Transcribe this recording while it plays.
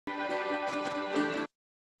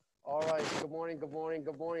Good morning, good morning,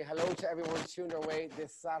 good morning. Hello to everyone tuned our way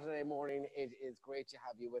this Saturday morning. It is great to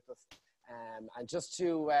have you with us. And just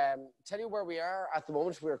to tell you where we are at the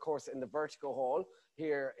moment, we're of course in the Vertigo Hall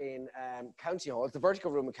here in County Hall. It's the Vertigo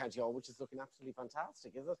room in County Hall, which is looking absolutely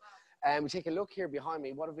fantastic, isn't it? We take a look here behind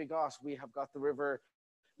me. What have we got? We have got the River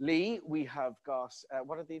Lee. We have got,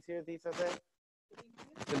 what are these here? These are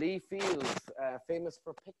the Lee Fields, famous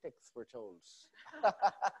for picnics, we're told.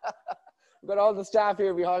 We've got all the staff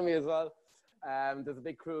here behind me as well. There's a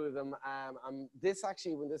big crew of them. This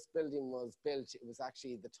actually, when this building was built, it was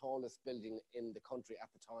actually the tallest building in the country at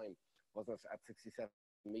the time, wasn't it, at 67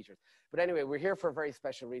 meters. But anyway, we're here for a very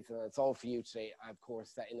special reason, and it's all for you today, of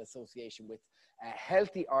course, in association with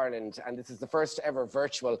Healthy Ireland. And this is the first ever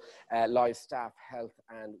virtual live staff health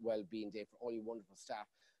and wellbeing day for all you wonderful staff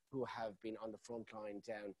who have been on the front line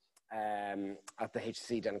down at the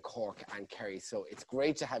HC down in Cork and Kerry. So it's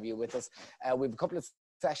great to have you with us. We have a couple of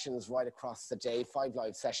sessions right across the day, 5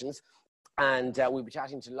 live sessions, and we'll be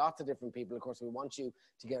chatting to lots of different people. Of course, we want you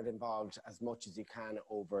to get involved as much as you can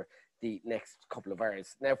over the next couple of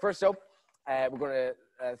hours. Now, first up, we're going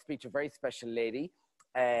to speak to a very special lady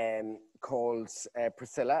called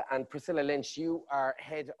Priscilla. And Priscilla Lynch, you are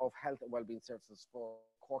Head of Health and Wellbeing Services for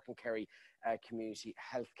Cork and Kerry Community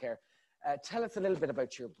Healthcare. Tell us a little bit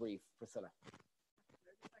about your brief, Priscilla.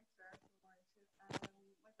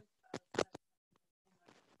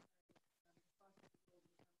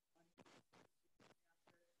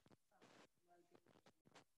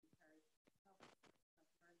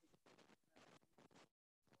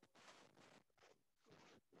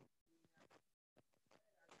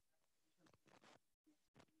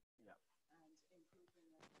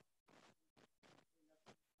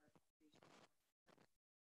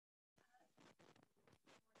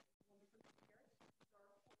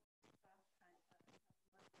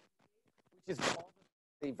 Which is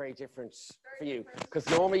obviously very different for you, because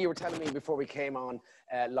normally you were telling me before we came on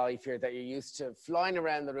live here that you're used to flying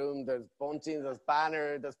around the room. There's bunting, there's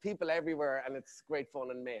banner, there's people everywhere, and it's great fun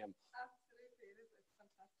and mayhem. Absolutely, it is. It's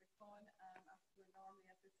fantastic fun. We're normally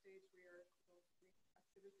at this stage we're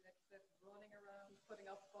absolutely running around,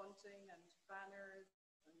 putting up bunting and banners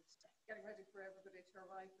and getting ready for everybody to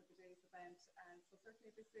arrive for the day's event. And so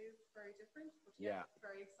certainly this is very different, but yeah, it's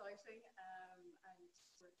very exciting. And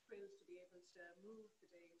we're thrilled to be able to move the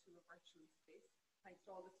day to a virtual space. Thanks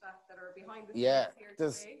to all the staff that are behind the scenes here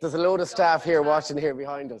today. There's a load of staff here watching here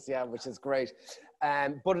behind us, which is great.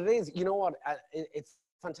 But it is, you know what, it's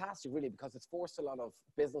fantastic really, because it's forced a lot of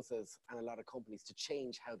businesses and a lot of companies to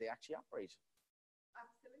change how they actually operate.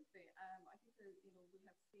 Absolutely. I think that, we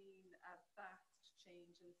have seen a vast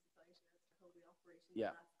change in society as to how we operate in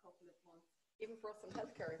the last couple of months. Even for us in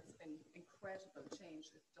healthcare, it's been incredible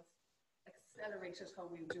change. It's just accelerated how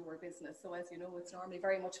we do our business. So as you know, it's normally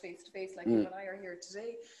very much face-to-face, like you and I are here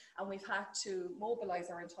today, and we've had to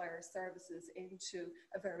mobilize our entire services into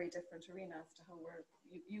a very different arena as to how we're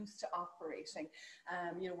used to operating.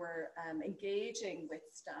 We're engaging with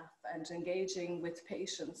staff and engaging with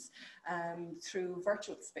patients through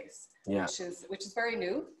virtual space, which is very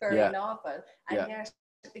new, very novel, and yet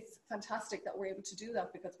it's fantastic that we're able to do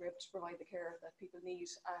that, because we're able to provide the care that people need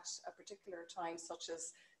at a particular time, such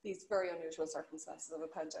as these very unusual circumstances of a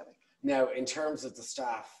pandemic. Now, in terms of the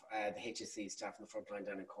staff, the HSE staff on the front line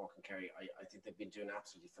down in Cork and Kerry, I think they've been doing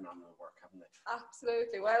absolutely phenomenal work, haven't they?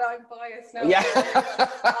 Absolutely. Well, I'm biased now. Yeah.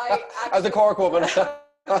 As a Cork woman.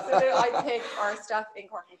 Absolutely. I think our staff in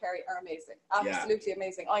Cork and Kerry are amazing. Absolutely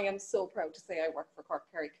amazing. I am so proud to say I work for Cork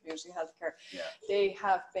Kerry Community Healthcare. Yeah. They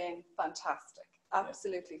have been fantastic.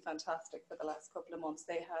 Absolutely fantastic for the last couple of months.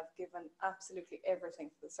 They have given absolutely everything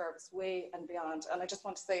for the service, way and beyond. And I just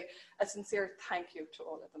want to say a sincere thank you to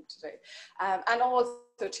all of them today. And also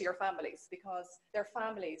to your families, because their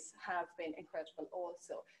families have been incredible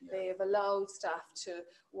also. Yeah. They have allowed staff to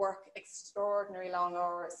work extraordinary long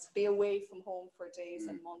hours, be away from home for days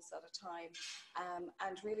and months at a time.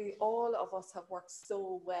 And really all of us have worked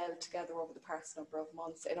so well together over the past number of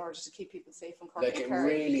months in order to keep people safe and Cork and Kerry. Like it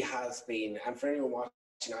really has been. And for anyone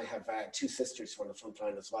watching, I have 2 sisters from the front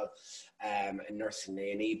line as well, in nursing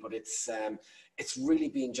A&E, but it's really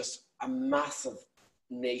been just a massive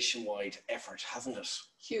nationwide effort, hasn't it?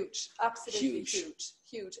 Huge, absolutely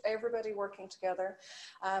huge. Everybody working together.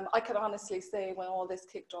 I can honestly say when all this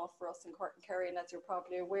kicked off for us in Cork and Kerry, and as you're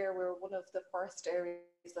probably aware, we were one of the first areas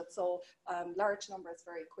that saw large numbers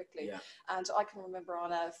very quickly. Yeah. And I can remember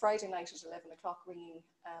on a Friday night at 11 o'clock ringing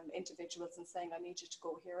individuals and saying, I need you to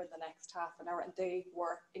go here in the next half an hour. And they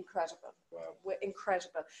were incredible. Wow.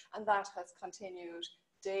 Incredible. And that has continued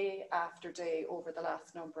day after day over the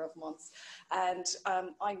last number of months. And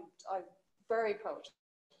I'm very proud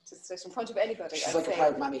to sit in front of anybody. She's like a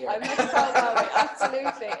proud mammy here. I'm like a proud mammy,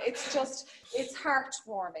 absolutely. It's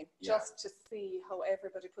heartwarming just to see how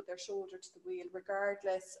everybody put their shoulder to the wheel,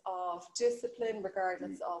 regardless of discipline,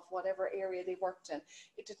 regardless of whatever area they worked in.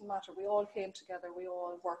 It didn't matter. We all came together. We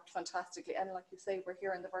all worked fantastically. And like you say, we're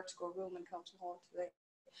here in the Vertigo room in County Hall today.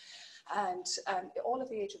 And all of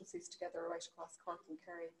the agencies together right across Cork and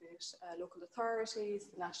Kerry, be it local authorities,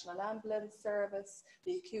 the National Ambulance Service,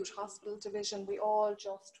 the Acute Hospital Division, we all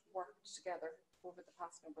just worked together over the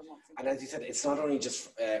past number of months. And as you said, it's not only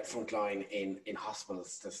just frontline in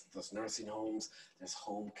hospitals, there's nursing homes, there's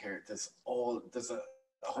home care, there's a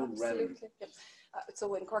whole realm.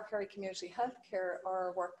 So in Cork Kerry Community Healthcare,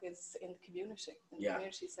 our work is in the community,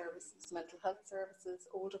 community services, mental health services,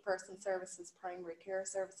 older person services, primary care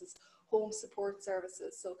services, home support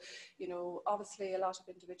services. So, you know, obviously a lot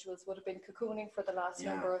of individuals would have been cocooning for the last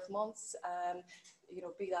number of months, you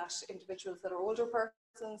know, be that individuals that are older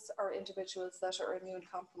persons or individuals that are immune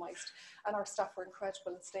compromised. And our staff were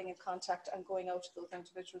incredible at staying in contact and going out to those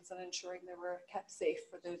individuals and ensuring they were kept safe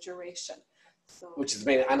for the duration. So, which is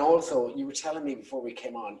amazing. And also, you were telling me before we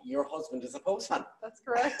came on, your husband is a postman. That's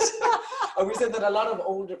correct. And we said that a lot of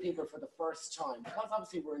older people for the first time, because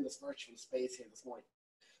obviously we're in this virtual space here this morning,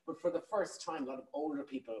 but for the first time, a lot of older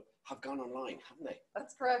people have gone online, haven't they?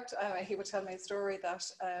 That's correct. He would tell me a story that,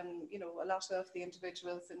 you know, a lot of the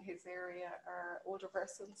individuals in his area are older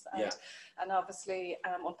persons. And obviously,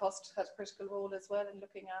 An Post had a critical role as well in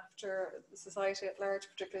looking after the society at large,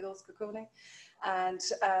 particularly those cocooning. And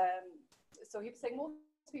so he was saying most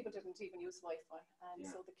people didn't even use Wi-Fi, and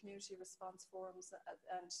so the community response forums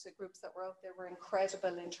and the groups that were out there were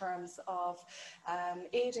incredible in terms of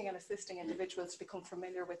aiding and assisting individuals to become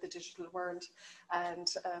familiar with the digital world. And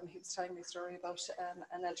he was telling me a story about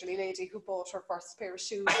an elderly lady who bought her first pair of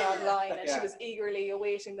shoes online, and she was eagerly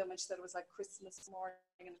awaiting them, and she said it was like Christmas morning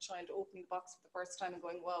and a child opening the box for the first time and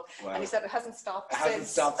going, wow. And he said it hasn't stopped since. It hasn't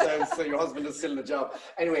stopped since, so your husband is still in the job.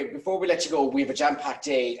 Anyway, before we let you go, we have a jam-packed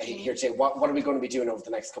day here today. What are we going to be doing over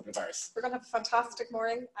the next couple of hours? We're going to have a fantastic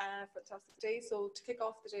morning, fantastic day. So to kick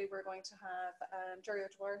off the day, we're going to have Gerry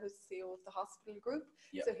O'Dwyer, who's the CEO of the hospital group.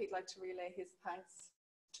 So he'd like to relay his thanks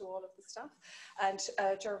to all of the staff. And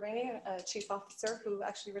Ger Reaney, Chief Officer, who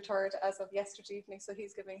actually retired as of yesterday evening, so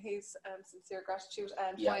he's giving his sincere gratitude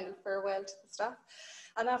and final farewell to the staff.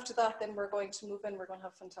 And after that, then we're going to move in. We're going to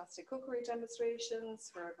have fantastic cookery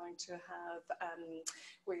demonstrations. We're going to have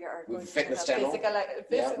fitness demo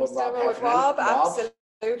with Rob.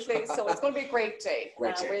 Absolutely. So it's going to be a great day.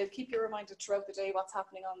 Great day. We'll keep you reminded throughout the day what's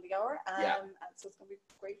happening on the hour. And so it's going to be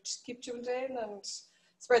great. Just keep tuned in and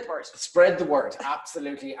spread the word. Spread the word,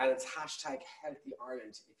 absolutely. And it's hashtag Healthy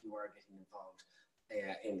Ireland if you are getting involved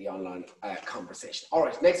in the online conversation. All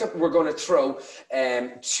right, next up, we're going to throw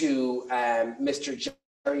to Mr.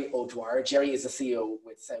 Gerry O'Dwyer. Gerry is the CEO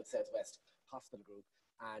with South-Southwest Hospital Group.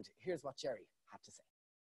 And here's what Gerry had to say.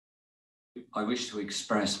 I wish to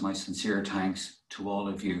express my sincere thanks to all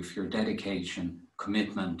of you for your dedication,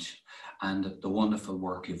 commitment, and the wonderful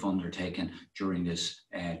work you've undertaken during this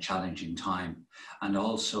challenging time. And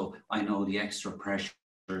also, I know the extra pressures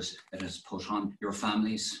it has put on your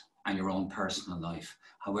families and your own personal life.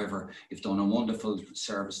 However, you've done a wonderful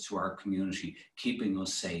service to our community, keeping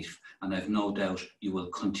us safe, and I've no doubt you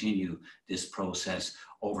will continue this process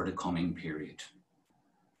over the coming period.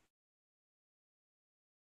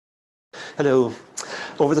 Hello.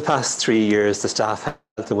 Over the past 3 years, the Staff Health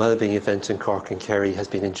and Wellbeing event in Cork and Kerry has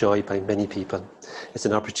been enjoyed by many people. It's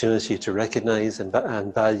an opportunity to recognise and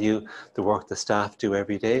value the work the staff do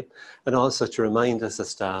every day, and also to remind us as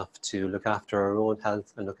staff to look after our own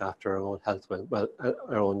health and look after our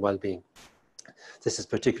own well-being. This is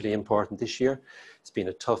particularly important this year. It's been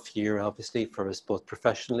a tough year, obviously, for us both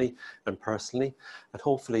professionally and personally. And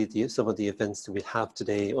hopefully some of the events that we'll have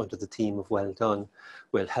today under the theme of Well Done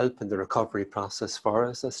will help in the recovery process for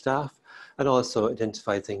us as staff, and also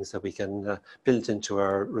identify things that we can build into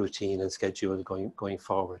our routine and schedule going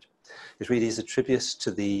forward. It really is a tribute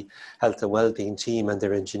to the health and wellbeing team and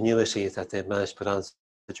their ingenuity that they've managed to put on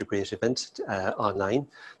such a great event online,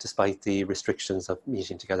 despite the restrictions of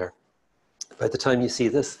meeting together. By the time you see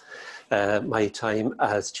this, my time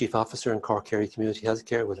as Chief Officer in Cork Kerry Community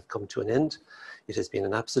Healthcare will have come to an end. It has been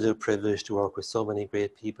an absolute privilege to work with so many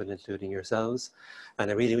great people, including yourselves.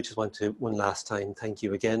 And I really just want to, one last time, thank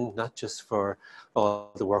you again, not just for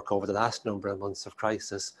all the work over the last number of months of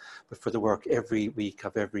crisis, but for the work every week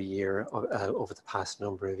of every year over the past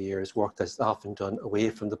number of years, work that's often done away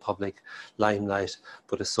from the public limelight,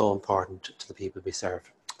 but is so important to the people we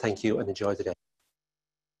serve. Thank you and enjoy the day.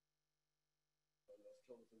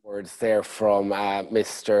 Words there from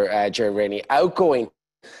Mr. Ger Reaney, outgoing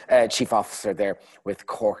Chief Officer there with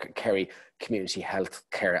Cork, Kerry Community Health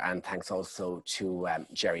Care, and thanks also to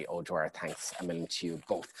Gerry O'Dwyer. Thanks a million to you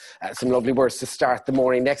both. Some lovely words to start the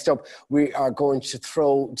morning. Next up, we are going to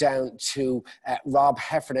throw down to Rob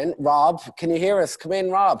Heffernan. Rob, can you hear us? Come in,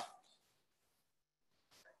 Rob.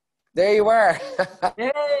 There you were.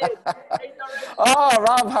 Hey. Oh,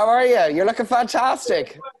 Rob, how are you? You're looking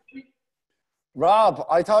fantastic. Rob,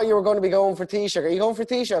 I thought you were going to be going for Taoiseach. Are you going for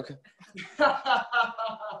Taoiseach?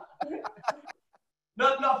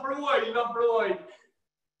 Not for a while.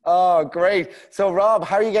 Oh, great. So, Rob,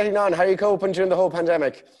 how are you getting on? How are you coping during the whole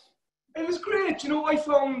pandemic? It was great. I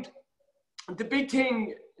found the big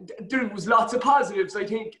thing, there was lots of positives. I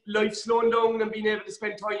think life slowing down and being able to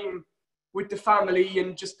spend time with the family,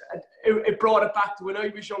 and just it brought it back to when I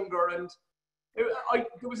was younger. And there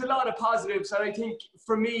was a lot of positives. And I think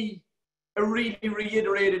for me, it really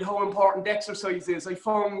reiterated how important exercise is. I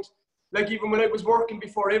found, like, even when I was working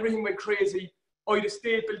before everything went crazy, I had a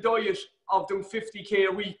staple diet of doing 50k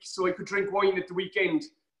a week, so I could drink wine at the weekend.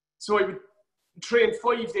 So I would train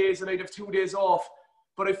 5 days and I'd have 2 days off.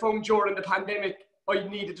 But I found during the pandemic, I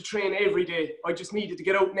needed to train every day. I just needed to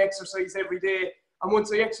get out and exercise every day. And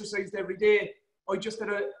once I exercised every day, I just had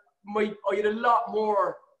I had a lot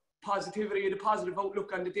more positivity, I had a positive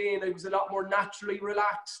outlook on the day, and I was a lot more naturally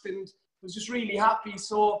relaxed and was just really happy.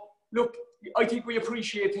 So look, I think we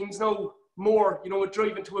appreciate things now more.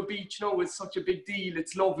 Driving to a beach now is such a big deal.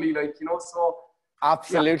 It's lovely, so.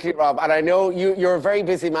 Absolutely, yeah. Rob. And I know you're a very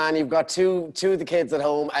busy man. You've got two of the kids at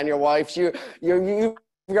home and your wife.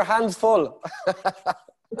 Your hands full.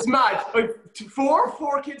 It's mad. I've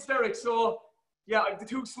four kids, Derek. So yeah, the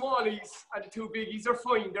two smallies and the two biggies are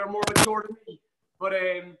fine. They're more mature than me. But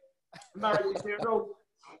Marian's here now.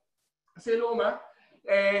 Say hello, man.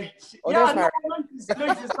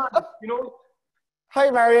 Life is mad, Hi,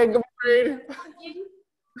 Marian. Good morning.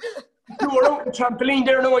 You were out the trampoline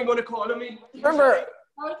there now. I'm going to call him in. Remember?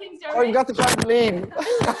 Oh, you got the trampoline.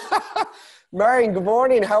 Marian, good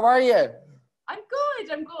morning. How are you? I'm good.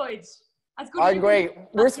 I'm great.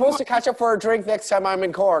 We're supposed to catch up for a drink next time I'm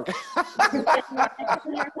in Cork.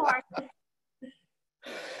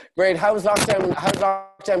 Great. How's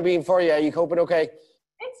lockdown been for you? Are you coping okay?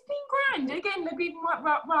 It's been grand. Again, like even what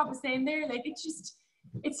Rob was saying there, like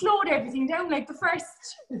it slowed everything down. Like the first.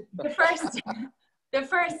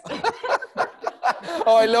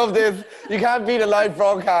 Oh, I love this. You can't beat a live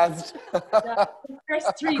broadcast. The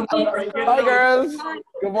first 3 weeks. Hi, girls.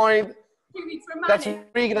 Good morning. 3 weeks were That's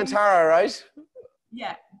Regan and Tara, right?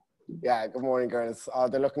 Yeah. Yeah, good morning, girls. Oh,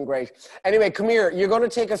 they're looking great. Anyway, come here. You're going to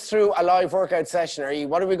take us through a live workout session, are you?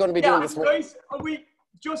 What are we going to be doing this morning?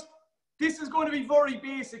 Guys, this is going to be very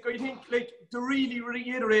basic. I think, to really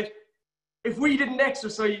reiterate, if we didn't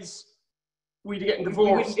exercise, we'd be getting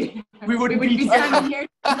divorced. We wouldn't be standing here.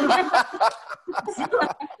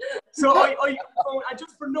 So I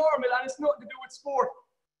just for normal, and it's nothing to do with sport,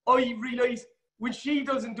 I realise when she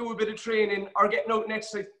doesn't do a bit of training or getting out and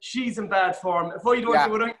exercise, she's in bad form. If I don't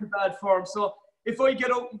do it, I'm in bad form. So if I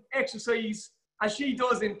get out and exercise and she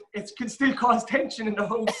doesn't, it can still cause tension in the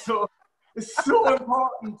house. So it's so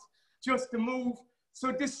important just to move.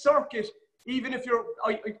 So this circuit, even if you're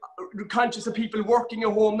conscious of people working at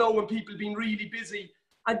home now and people being really busy,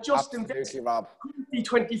 and just invest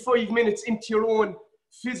 20-25 minutes into your own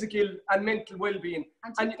physical and mental well-being.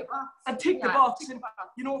 And tick the box. And tick the box. And,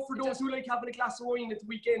 for those who like having a glass of wine at the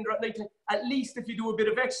weekend or at night, at least if you do a bit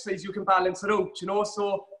of exercise, you can balance it out,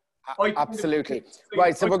 So absolutely.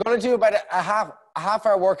 Right, so we're going to do about a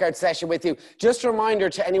half-hour workout session with you. Just a reminder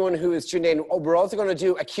to anyone who is tuned in, we're also going to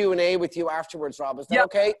do a Q&A with you afterwards, Rob. Is that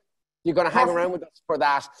okay? You're going to hang around with us for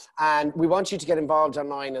that. And we want you to get involved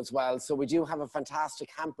online as well. So we do have a fantastic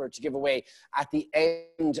hamper to give away at the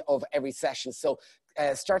end of every session. So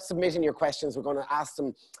start submitting your questions. We're going to ask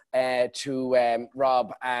them to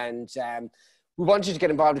Rob. And we want you to get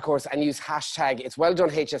involved, of course, and use hashtag It's WELLdone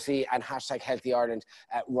HSE and hashtag Healthy Ireland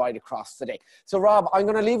right across the day. So, Rob, I'm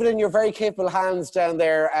going to leave it in your very capable hands down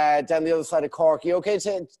there, down the other side of Cork. You okay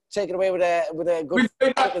to take it away with a good...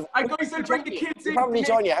 I'm going to bring the kids in. Probably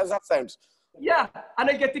join you. How's that sound? Yeah, and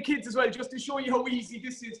I get the kids as well, just to show you how easy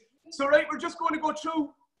this is. So, right, we're just going to go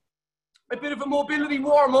through a bit of a mobility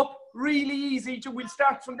warm-up, really easy. We'll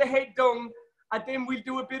start from the head down, and then we'll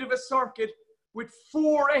do a bit of a circuit with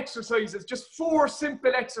 4 exercises, just 4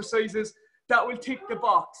 simple exercises that will tick the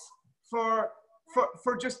box for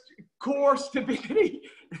just core stability,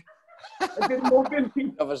 a bit of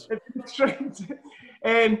mobility, a bit of strength,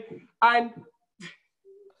 and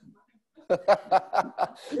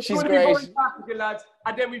she's great. Practical, lads,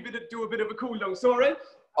 and then we do a bit of a cool down. So, right?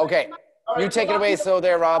 Okay, you take it away. So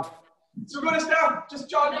there, Rob. So we're going to start. Just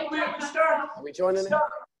jog the way at the start. Are we joining in?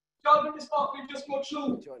 Jog in the spot. We just go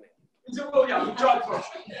through. Join in. Oh yeah, we jog first.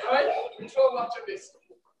 Alright? We throw watch of this.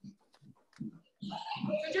 So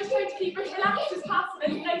just trying to keep it relaxed as possible,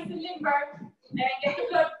 nice and limber, and get the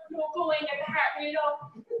blood flow going, get the heart rate up.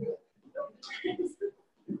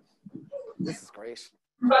 This is great.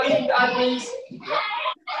 Ready, admins?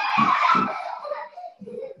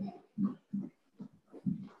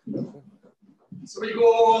 So we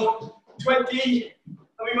go 20,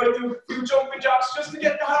 and we might do a few jumping jacks just to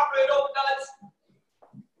get the heart rate up, lads.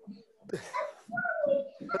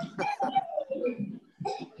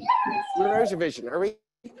 We're out of vision, are we?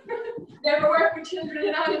 Never work with children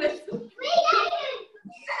and animals.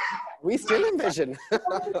 We still in vision. The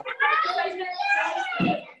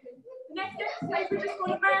next exercise, we're just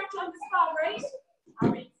going to march on the spot, right?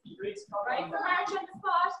 Alright, right, so march on the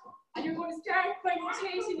spot, and you're going to start by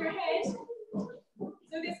rotating your head.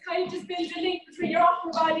 So this kind of just builds a link between your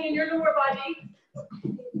upper body and your lower body.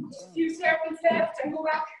 A few circles left and go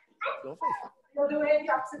back. The other way,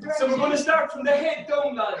 the opposite direction. So we're going to start from the head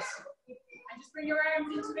down, lads. And just bring your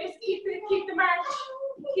arms into this. Keep the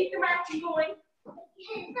marching going.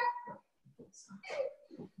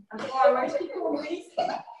 And forward, keep going, please. Come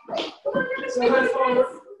on, you're So head forward.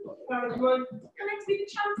 Come on. You're meant to be the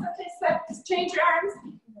champs at this step. Just change your arms.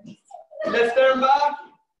 Left arm back.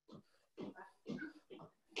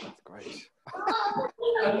 That's great.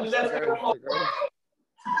 And left arm up.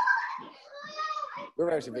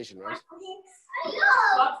 We're out of vision, right?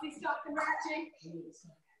 Obviously, stop the marching.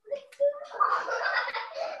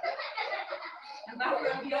 And back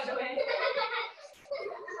around the other way.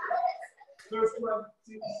 First one.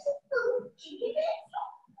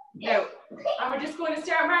 Now, and we're just going to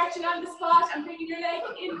start marching on the spot and bringing your leg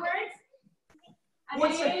inwards. And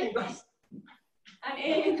 1 in, second, guys. and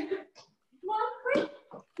in. Come on, quick.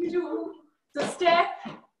 You do. So step,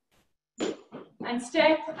 and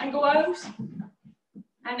go out,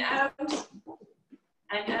 and out,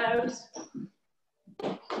 and out.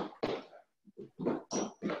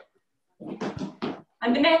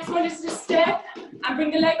 And the next one is to step and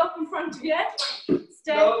bring the leg up in front of you.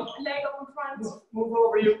 Step, No. leg up in front. Move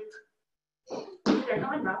over you. They're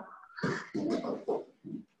gone now.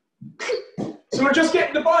 So we're just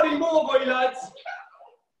getting the body mobile, lads.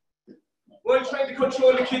 While trying to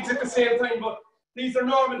control the kids at the same time, but these are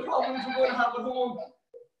normal problems we're going to have at home.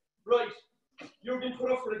 Right. You're being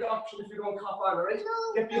put up for adoption if you don't cop on, alright?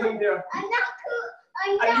 No. Get behind there. I'm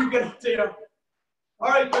not And you get up there.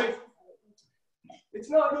 Alright, guys. It's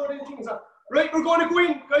not no other things. Right, we're going to go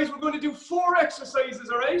in, guys. We're going to do 4 exercises,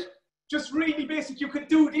 alright? Just really basic. You can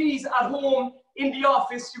do these at home, in the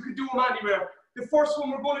office. You can do them anywhere. The first one,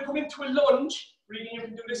 we're going to come into a lunge. Really, you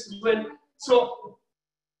can do this as well. So,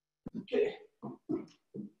 okay.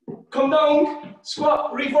 Come down,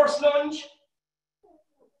 squat, reverse lunge.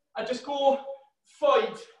 And just go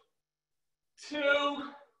 5,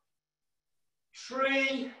 2,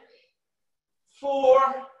 3,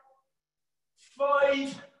 4,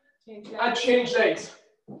 5, and change legs.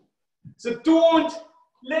 So don't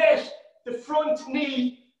let the front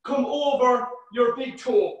knee come over your big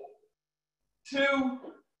toe. 2,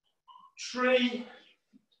 3,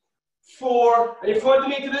 4, and if you want to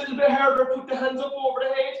make it a little bit harder, put the hands up over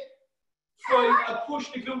the head. 5, and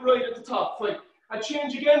push the glute right at the top. 5. And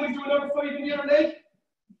change again, we'll do another 5 in the other leg.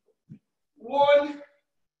 1,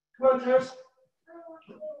 come on, Ters.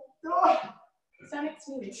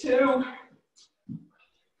 2,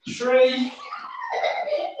 3,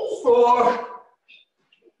 4,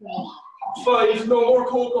 5. No more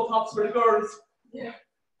Cocoa Pops for the girls. Yeah.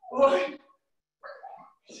 1,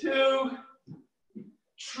 2,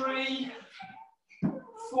 3,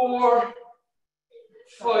 4,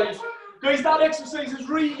 5. Guys, that exercise is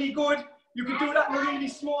really good. You can do that in a really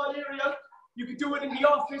small area. You can do it in the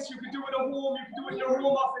office. You can do it at home. You can do it in your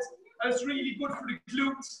home office. And it's really good for the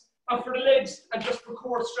glutes and for the legs and just for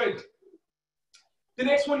core strength. The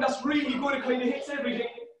next one that's really good, it kind of hits everything.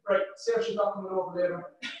 Right, Sarah's not coming over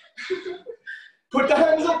later. Put the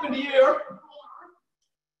hands up in the air.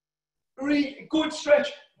 Really good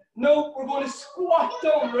stretch. Now we're going to squat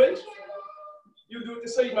down, right? You do it the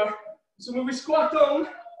side, Mark. So when we squat down,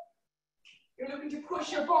 you're looking to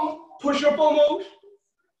push your bum out.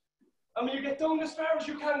 And when you get down as far as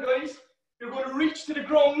you can, guys, you're going to reach to the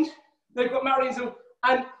ground, like what Marion's doing,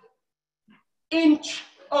 and inch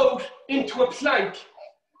out into a plank.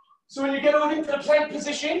 So when you get out into the plank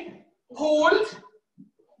position, hold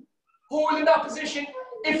in that position.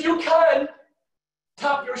 If you can,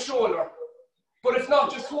 tap your shoulder. But if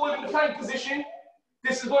not, just hold in the plank position.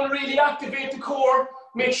 This is going to really activate the core.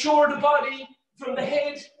 Make sure the body from the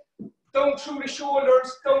head down through the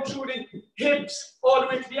shoulders, down through the hips, all the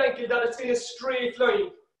way to the ankle, that it's in a straight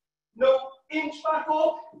line. Now, inch back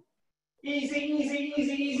up. Easy, easy,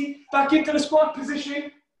 easy, easy. Back into the squat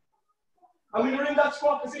position. And when you're in that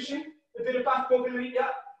squat position, a bit of back mobility, yeah.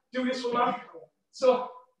 Do this one, Mark. So,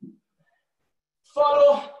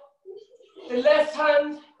 follow the left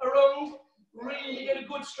hand around. Really get a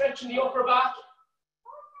good stretch in the upper back.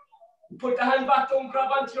 Put the hand back down,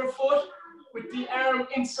 grab onto your foot with the arm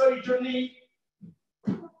inside your knee.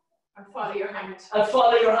 And follow your hand. And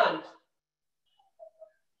follow your hand.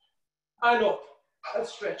 And up. And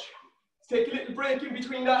stretch. Let's take a little break in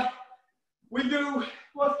between that. We'll do,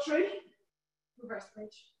 what, 3? Reverse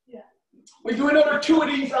bridge. Yeah. We'll do another 2 of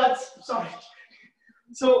these, lads. Sorry.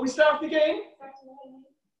 So we start again.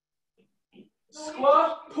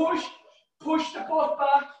 Squat, push the butt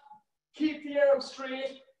back. Keep the arm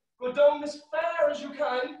straight. Go down as far as you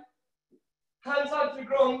can. Hands onto the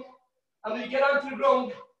ground. And when you get onto the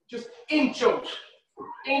ground, just inch out.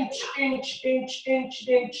 Inch, inch, inch, inch,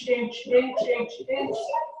 inch, inch, inch, inch, inch.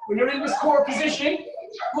 When you're in this core position,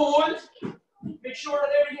 hold. Make sure that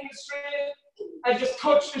everything is straight. And just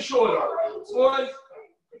touch the shoulder. 1,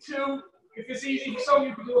 2. If it's easy for some,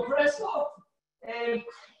 you can do a press up. And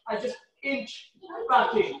just inch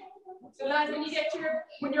back in. So lads,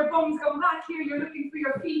 when your bum's come back here, you're looking for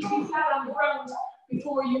your feet to be flat on the ground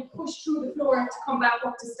before you push through the floor to come back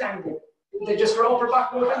up to standing. Then just for upper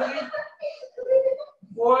back mobility.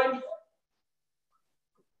 1,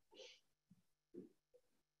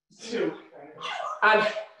 2. And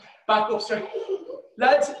back up straight.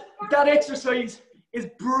 Lads, that exercise is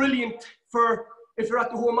brilliant for if you're at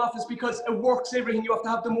the home office because it works everything. You have to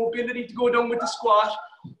have the mobility to go down with the squat.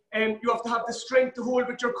 And you have to have the strength to hold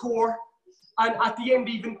with your core. And at the end,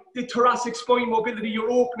 even the thoracic spine mobility,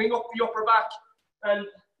 you're opening up the upper back. And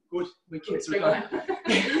good, my kids are gone.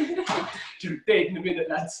 They're dead in a minute,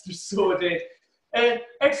 lads. They're so dead.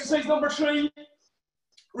 Exercise number 3,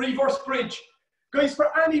 reverse bridge. Guys,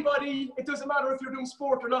 for anybody, it doesn't matter if you're doing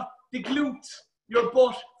sport or not, the glutes, your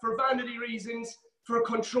butt, for vanity reasons, for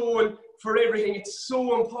control, for everything, it's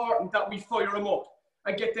so important that we fire them up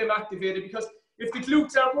and get them activated because if the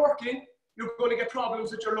glutes aren't working, you're going to get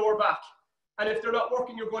problems with your lower back. And if they're not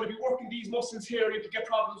working, you're going to be working these muscles here, you could get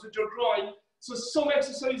problems with your groin. So some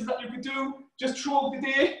exercises that you could do just throughout the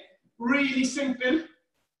day, really simple,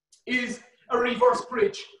 is a reverse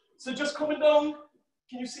bridge. So just coming down,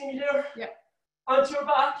 can you see me there? Yeah. Onto your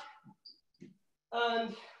back,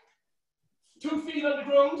 and 2 feet on the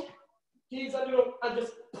ground, heels on the ground, and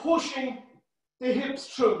just pushing the hips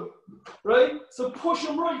through, right? So push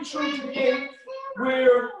them right through to the end,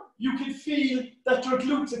 where you can feel that your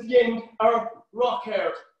glutes at the end are rock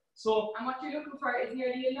hard. So, and what you're looking for is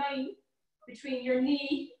nearly a line between your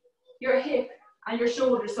knee, your hip, and your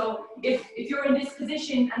shoulder. So if you're in this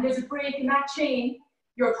position and there's a break in that chain,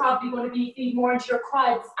 you're probably going to be feeding more into your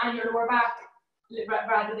quads and your lower back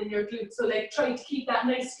rather than your glutes. So like try to keep that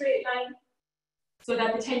nice straight line so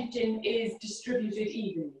that the tension is distributed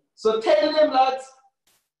evenly. So 10 of them, lads.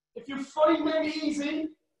 If you find them easy,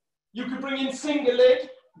 you could bring in single leg,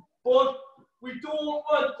 but we don't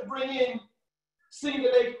want to bring in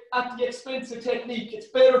single leg at the expense of technique. It's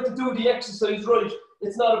better to do the exercise right.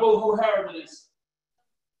 It's not about how hard it is.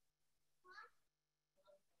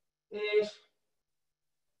 8,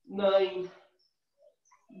 9,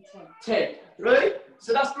 10. Right?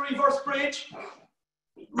 So that's the reverse bridge.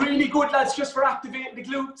 Really good, lads, just for activating the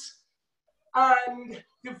glutes. And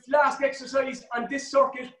the last exercise on this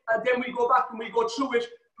circuit, and then we go back and we go through it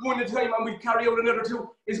one at a time and we carry out another 2,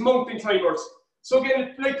 is mountain climbers. So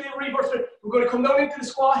again, like the reverse bridge, we're going to come down into the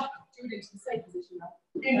squat. Do it into the side position now.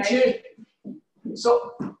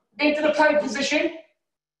 Into the plank position.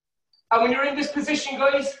 And when you're in this position,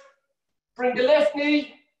 guys, bring the left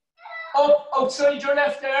knee up outside your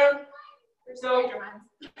left arm. So, your hands.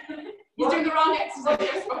 You're doing the wrong exercise.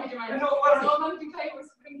 Just behind your man. No, what so mountain climbers,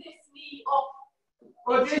 bring this knee up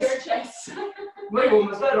to your chest. My one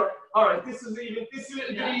was better. All right, this is a little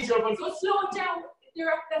bit easier. But so slow it down.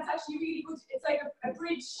 That's actually really good. It's like a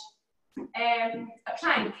bridge, a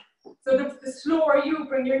plank. So the slower you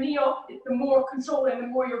bring your knee up, the more control and the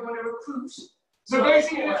more you're going to recruit. So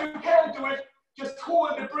basically, if you can't do it, just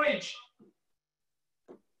hold the bridge.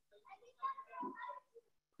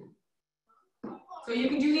 So you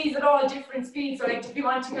can do these at all different speeds. So like if you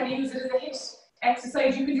want to kind of use it as a HIIT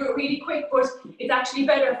exercise, you can do it really quick, but it's actually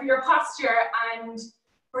better for your posture and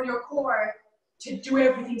for your core to do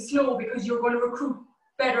everything slow because you're going to recruit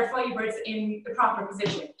better fibers in the proper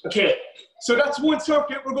position. Okay, so that's one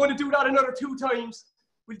circuit. We're going to do that another 2 times.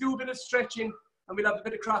 We'll do a bit of stretching and we'll have a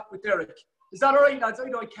bit of crack with Derek. Is that all right, lads? I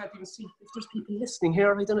know I can't even see if there's people listening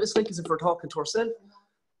here. I don't know. It's like as if we're talking to ourselves.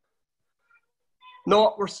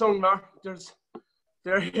 No, we're sound, Mar.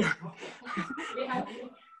 They're here. Yeah.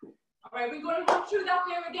 All right, we're going to go through that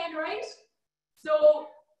there again, right? So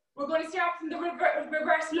we're going to start from the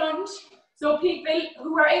reverse lunge. So people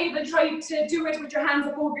who are able, try to do it with your hands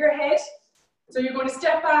up over your head. So you're going to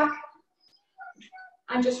step back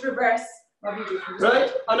and just reverse.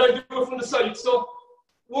 Right, and I do it from the side. So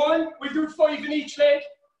 1, we do 5 in each leg.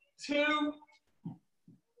 2,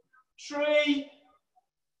 3,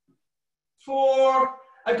 4.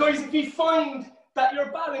 And guys, if you find that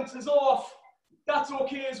your balance is off, that's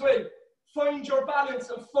okay as well. Find your balance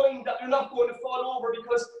and find that you're not going to fall over,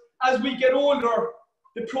 because as we get older,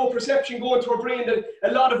 the proprioception going to our brain, that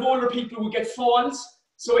a lot of older people will get falls.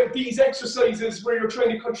 So these exercises where you're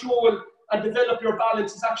trying to control and develop your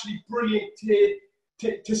balance is actually brilliant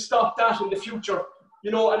to stop that in the future. You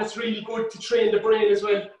know, and it's really good to train the brain as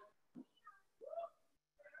well.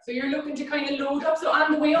 So you're looking to kind of load up. So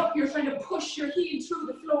on the way up, you're trying to push your heel through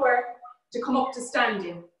the floor to come up to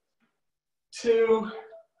standing. 2,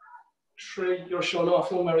 3, you're showing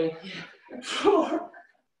off, no, Mary. 4.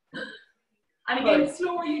 And again, the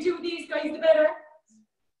slower you do these guys, the better.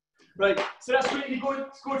 Right, so that's really good.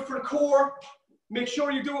 It's good for the core. Make sure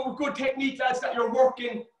you do it with good technique, lads, that you're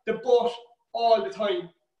working the butt all the time.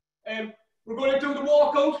 We're going to do the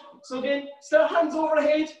walkout. So again, start hands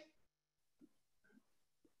overhead.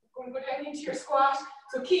 We're going to go down into your squat.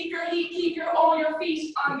 So keep all your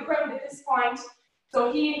feet on the ground at this point.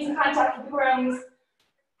 So heels in contact with the ground,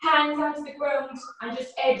 hands onto the ground, and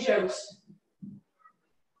just edge out.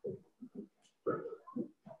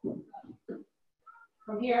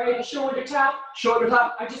 From here, the shoulder tap. Shoulder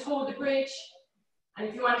tap. I just hold the bridge. And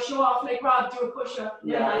if you want to show off like Rob, do a push-up.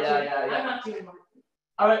 Yeah. I'm not doing one.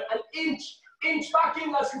 All right, an inch back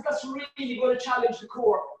in, lads, because that's really going to challenge the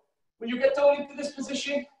core. When you get down into this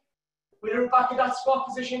position, when you're back in that squat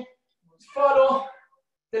position, follow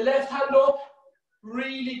the left hand up.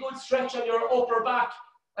 Really good stretch on your upper back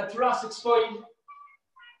and thoracic spine.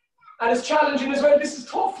 And it's challenging as well. This is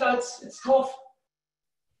tough, lads. It's tough.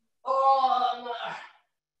 Oh,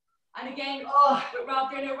 and again, with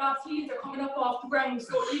Rob there, Rob's heels are coming up off the ground.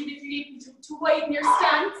 So even if you need to widen your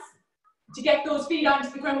stance to get those feet onto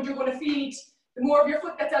the ground, you're going to feed. The more of your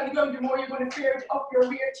foot that's on the ground, the more you're going to fear up your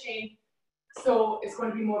rear chain. So it's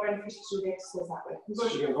going to be more beneficial to do the exercise that way.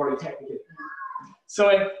 Especially in very technical.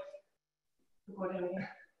 So go down again.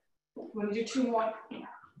 You want to do 2 more?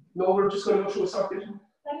 No, we're just going to go through a circuit.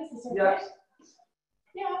 That is a circuit. Yeah.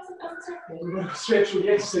 Yeah, that's a circuit. We're going to go straight through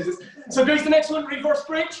the exercises. So guys, the next one, reverse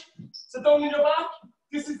bridge. So down in your back.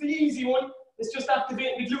 This is the easy one. It's just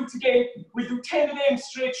activating the glutes again. We do 10 of them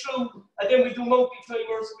straight through, and then we do mountain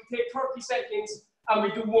climbers. We take 30 seconds, and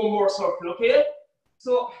we do 1 more circle, okay?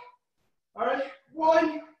 So, all right,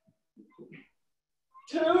 1,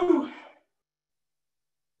 2,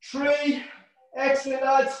 3, excellent,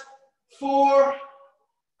 lads. 4,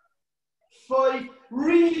 5,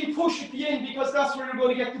 really push at the end because that's where you're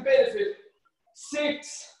going to get the benefit.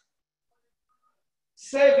 6,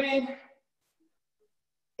 7,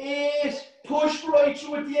 8, push right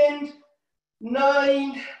through at the end.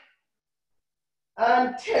 9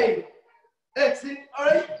 and 10. Excellent. All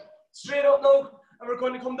right, straight up now, and we're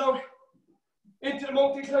going to come down into the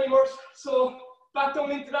mountain climbers. So back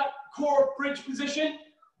down into that core bridge position.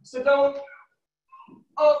 So down,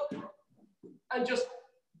 up, and just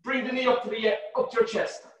bring the knee up to your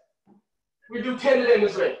chest. We'll do 10 of them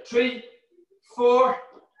as well. 3, 4,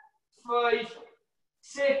 5,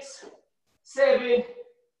 6, 7,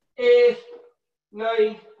 8,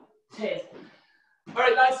 9, 10. All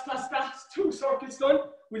right, lads, that's 2 circles done.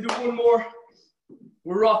 We'll do 1 more.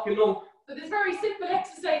 We're rocking now. So there's very simple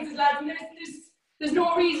exercises, lads, and there's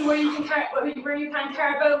no reason where you can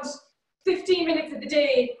carve out 15 minutes of the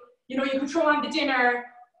day. You know, you could throw on the dinner,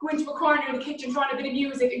 go into a corner in the kitchen, throw on a bit of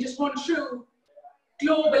music, and just run through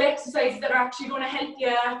global exercises that are actually going to help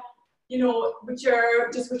you, you know, with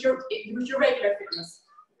your regular fitness.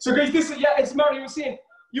 So guys, this is, as Mary was saying,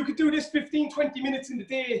 you could do this 15-20 minutes in the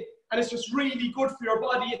day, and it's just really good for your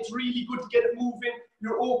body. It's really good to get it moving.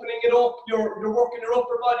 You're opening it up. You're working your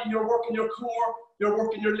upper body. You're working your core. You're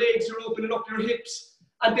working your legs. You're opening up your hips.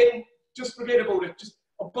 And then just forget about it.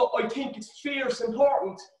 But I think it's fierce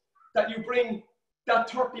important that you bring that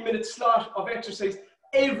 30-minute slot of exercise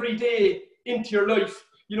every day into your life.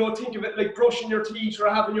 You know, think of it like brushing your teeth or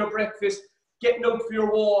having your breakfast, getting out for your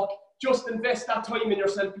walk. Just invest that time in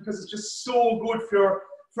yourself because it's just so good for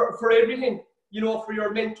everything. You know, for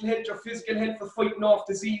your mental health, your physical health, for fighting off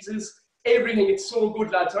diseases, everything. It's so good,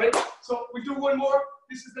 lads, all right? So we do 1 more.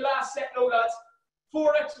 This is the last set now, lads.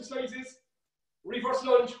 4 exercises. Reverse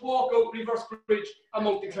lunge, walk out, reverse bridge, and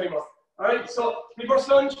mountain climber. All right, so reverse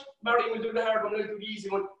lunge. Marion will do the hard one, I'll do the easy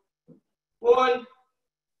one. 1,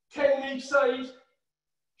 10 on each side.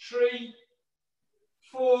 3,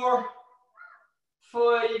 4,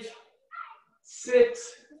 5,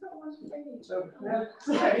 6,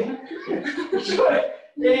 7,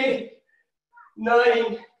 8,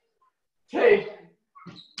 9, 10.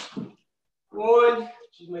 1,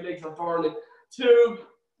 geez, my legs are burning. 2,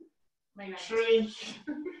 3,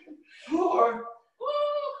 4,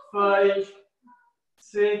 5,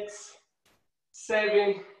 6,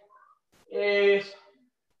 7, 8,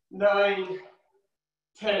 9,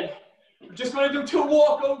 10. We're just going to do 2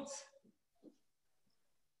 walkouts.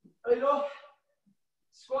 Right up,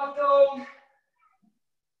 squat down,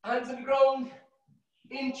 hands on the ground,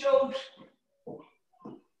 inch out,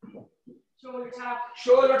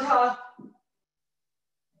 shoulder tap,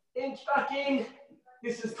 inch back in.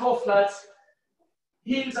 This is tough, lads.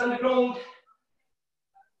 Heels on the ground.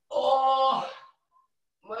 Oh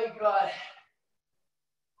my God.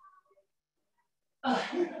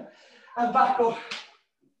 And back up.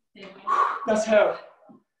 That's her.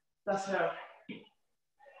 That's her.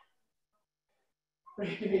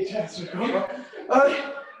 Give me a chance to recover. Alright,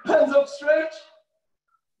 hands up straight.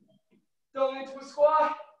 Down into a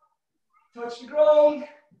squat. Touch the ground.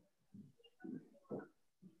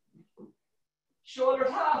 Shoulder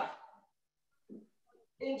tap.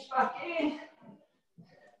 Inch back in.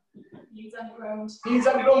 Knees on the ground. Knees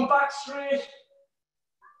on the ground, back straight.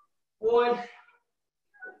 1,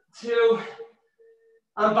 2,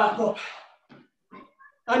 and back up.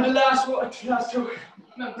 And the last one, last 2.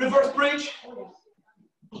 Reverse bridge.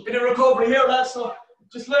 Bit of recovery here, lads. So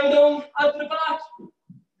just lie down onto the back.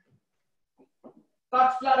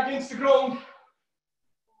 Back flat against the ground.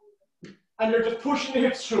 And you're just pushing the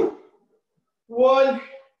hips through. 1,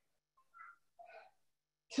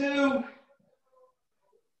 2,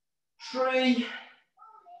 3,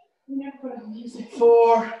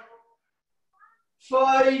 4,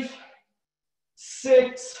 5,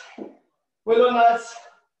 6. Well done, lads.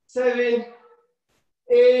 7,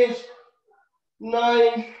 8,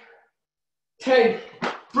 9, 10.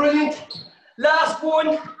 Brilliant. Last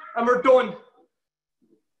one, and we're done.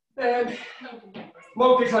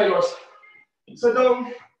 Mountain climbers. So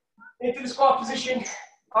down into the squat position,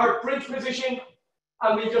 or bridge position,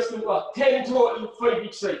 and we just do what? 10 in total, 5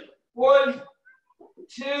 each side. 1,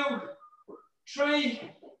 2, 3,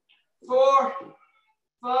 4,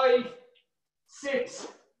 5, 6,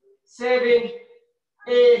 7,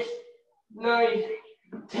 8, 9,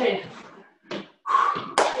 10.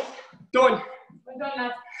 Done. Well done,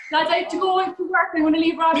 lads. Lads, I have to go to work. I'm going to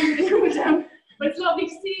leave Rob here to cool down. But it's lovely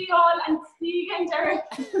to see you all and see you again, Gerry.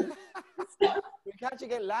 We catch you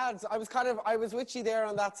again, lads. I was with you there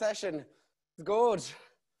on that session. It's good.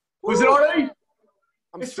 Was it all right?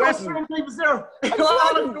 I'm it's stressing. So strange was there.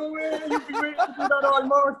 Oh, no way. You've been waiting to do that all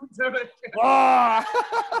morning.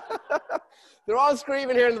 They're all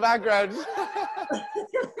screaming here in the background.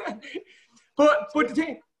 but the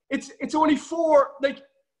thing, it's only 4. Like,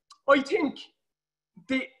 I think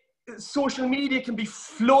the social media can be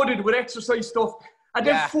flooded with exercise stuff, and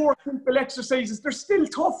then 4 simple exercises. They're still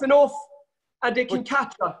tough enough, and they can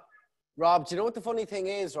catch that. Rob, do you know what the funny thing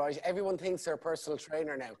is, right? Everyone thinks they're a personal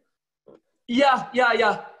trainer now. Yeah.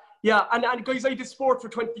 And guys, I did sport for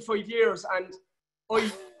 25 years, and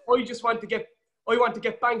I just want to get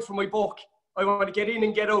bang for my buck. I want to get in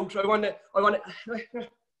and get out. I want to. Here.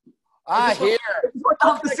 I want to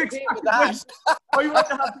have the 6-pack. I want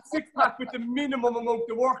to have the 6-pack with the minimum amount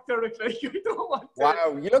of work there. Like, I don't want to.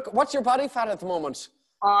 Wow, you look. What's your body fat at the moment?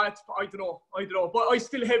 I don't know. But I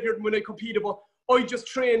still heavier than when I competed. But I just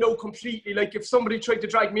train out completely. Like, if somebody tried to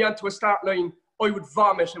drag me onto a start line, I would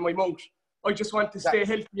vomit in my mouth. I just want to stay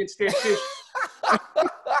healthy and stay fit. I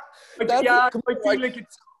feel like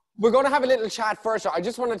it's. We're going to have a little chat first. I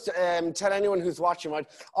just want to tell anyone who's watching, right?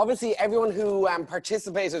 Obviously, everyone who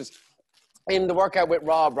participated in the workout with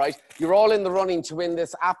Rob, right? You're all in the running to win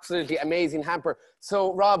this absolutely amazing hamper.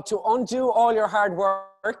 So, Rob, to undo all your hard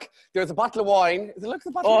work, there's a bottle of wine. Look at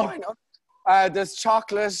the bottle of wine. There's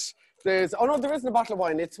chocolate. There's, oh no, there isn't a bottle of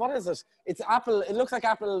wine. It's, what is it? It's apple. It looks like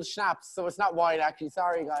apple schnapps, so it's not wine actually.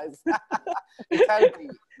 Sorry, guys. It's healthy.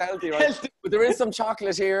 Healthy, right? But there is some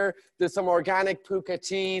chocolate here. There's some organic puka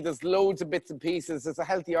tea. There's loads of bits and pieces. It's a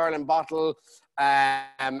Healthy Ireland bottle.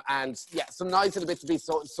 And yeah, some nice little bits and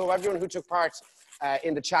pieces. So everyone who took part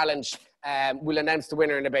in the challenge will announce the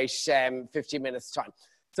winner in about 15 minutes time.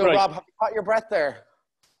 So Rob, have you caught your breath there?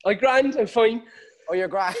 I'm grand, I'm fine. Oh, you're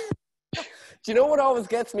grand. Do you know what always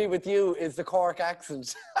gets me with you is the Cork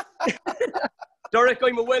accent. Derek,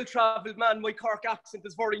 I'm a well-travelled man. My Cork accent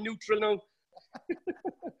is very neutral now.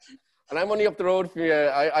 And I'm only up the road from you.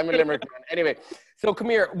 I'm a Limerick man. Anyway, so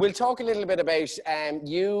come here. We'll talk a little bit about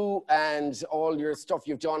you and all your stuff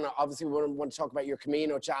you've done. Obviously, we want to talk about your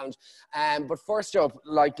Camino challenge. But first up,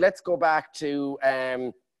 like, let's go back to,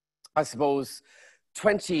 I suppose,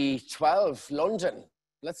 2012, London.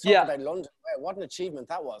 Let's talk about London. Wow, what an achievement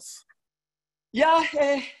that was. Yeah,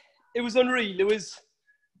 it was unreal. It was,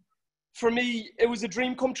 for me, it was a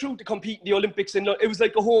dream come true to compete in the Olympics. And it was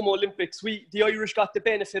like a home Olympics. The Irish got the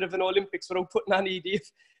benefit of an Olympics without putting any of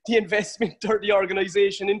the investment or the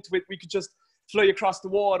organisation into it. We could just fly across the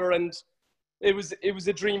water, and it was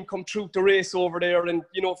a dream come true to race over there. And,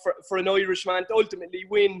 you know, for an Irishman to ultimately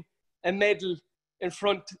win a medal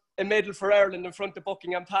for Ireland in front of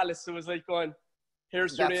Buckingham Palace, it was like going,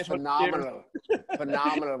 here's your 800 phenomenal.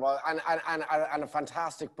 Phenomenal. Well, and a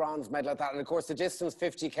fantastic bronze medal at that. And of course, the distance,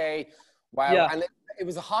 50K. Wow. Yeah. And it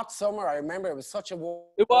was a hot summer. I remember it was such a warm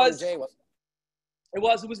day. It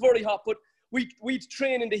was very hot. But we'd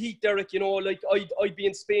train in the heat, Derek. You know, like I'd be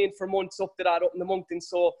in Spain for months up to that, up in the mountains.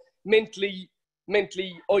 So mentally,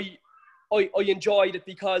 I enjoyed it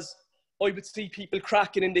because I would see people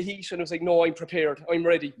cracking in the heat, and I was like, no, I'm prepared. I'm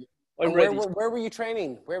ready. Where were you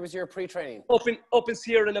training? Where was your pre-training? Up in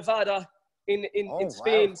Sierra Nevada in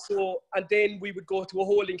Spain. Wow. So, and then we would go to a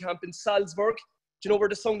holding camp in Salzburg. Do you know where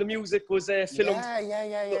the Sound of Music was filmed?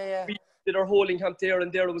 Yeah. So we did our holding camp there,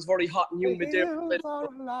 and there it was very hot and humid there.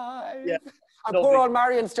 Yeah. And poor old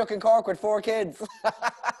Marion stuck in Cork with 4 kids.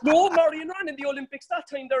 No, Marion ran in the Olympics that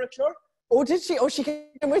time, Derek, sure. Oh, did she? Oh, she came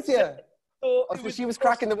with you? So, she was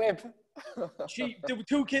cracking the whip. There were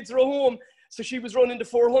 2 kids were at home. So she was running the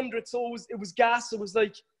 400, so it was gas. It was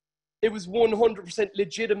 100%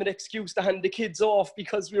 legitimate excuse to hand the kids off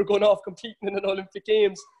because we were going off competing in an Olympic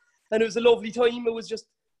Games. And it was a lovely time. It was just,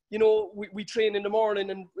 you know, we trained in the morning,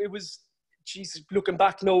 and it was, Jesus, looking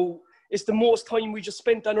back now, it's the most time we just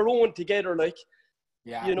spent on our own together, like.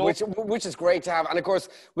 Yeah, you know? which is great to have. And of course,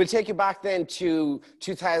 we'll take you back then to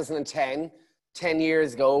 2010, 10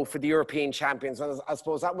 years ago for the European Champions. And I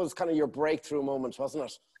suppose that was kind of your breakthrough moment, wasn't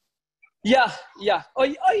it? Yeah.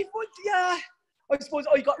 I suppose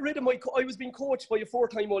I got rid of I was being coached by a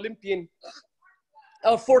 4-time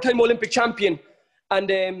Olympic champion,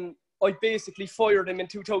 and I basically fired him in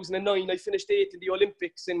 2009. I finished 8th in the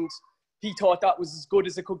Olympics, and he thought that was as good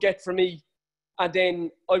as it could get for me. And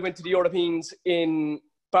then I went to the Europeans in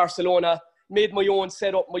Barcelona, made my own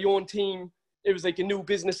setup, my own team. It was like a new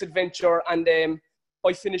business adventure, and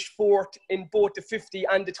I finished 4th in both the 50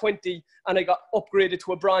 and the 20, and I got upgraded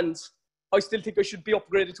to a bronze. I still think I should be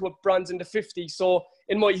upgraded to a bronze in the 50. So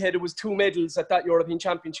in my head, it was 2 medals at that European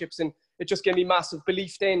Championships, and it just gave me massive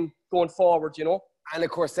belief then going forward, you know. And of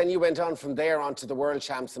course, then you went on from there on to the World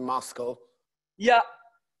Champs in Moscow. Yeah.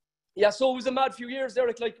 So it was a mad few years there.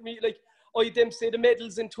 I then say the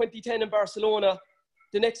medals in 2010 in Barcelona.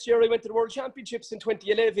 The next year I went to the World Championships in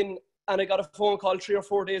 2011, and I got a phone call 3 or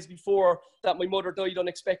 4 days before that my mother died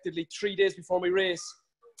unexpectedly, 3 days before my race,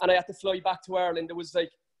 and I had to fly back to Ireland. It was like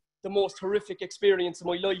the most horrific experience of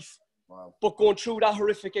my life. Wow. But going through that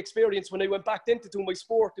horrific experience, when I went back then to do my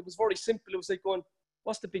sport, it was very simple. It was like going,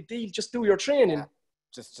 what's the big deal? Just do your training. Yeah.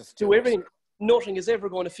 Just do everything. Nothing is ever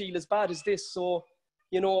going to feel as bad as this. So,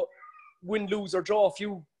 you know, win, lose or draw, if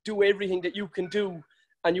you do everything that you can do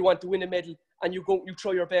and you want to win a medal and you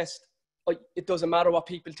try your best, it doesn't matter what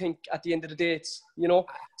people think at the end of the day. It's, you know,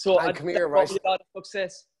 so and come here, right? A lot of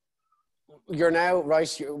success. You're now,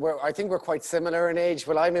 right, I think we're quite similar in age.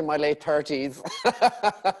 Well, I'm in my late 30s.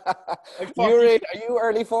 Are you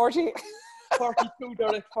early 40? 42,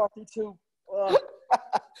 Derek, 42. Oh.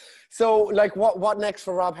 So, like, what next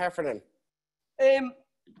for Rob Heffernan? I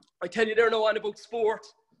tell you there now on about sport.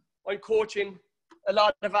 I'm coaching a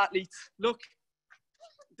lot of athletes. Look,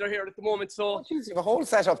 they're here at the moment. So geez, you have a whole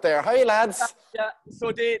setup there. Hi, lads. Yeah,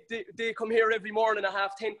 so they come here every morning at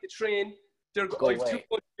 10:30 to train.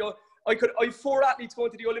 I have 4 athletes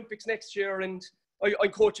going to the Olympics next year, and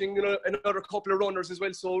I'm coaching another couple of runners as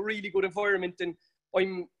well. So really good environment, and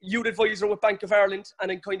I'm youth advisor with Bank of Ireland,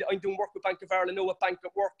 and I'm doing work with Bank of Ireland now with Bank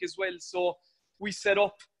at Work as well. So we set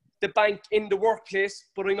up the bank in the workplace,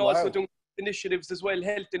 but I'm also doing initiatives as well,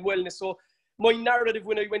 health and wellness. So my narrative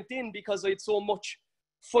when I went in, because I had so much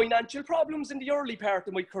financial problems in the early part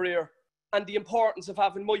of my career, and the importance of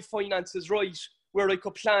having my finances right, where I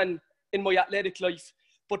could plan in my athletic life.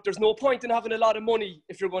 But there's no point in having a lot of money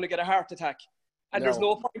if you're going to get a heart attack. And there's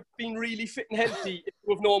no point being really fit and healthy if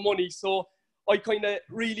you have no money. So I kind of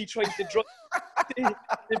really tried to,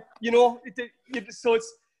 so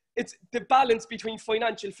it's the balance between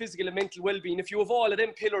financial, physical and mental well-being. If you have all of them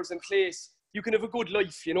pillars in place, you can have a good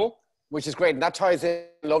life, you know. Which is great. And that ties in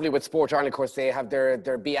lovely with Sport Ireland. Of course, they have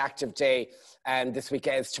their Be Active Day. And this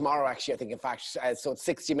weekend, it's tomorrow actually, I think, in fact. So it's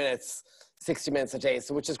 60 minutes a day.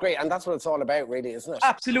 So which is great. And that's what it's all about, really, isn't it?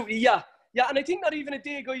 Absolutely, yeah. Yeah, and I think not even a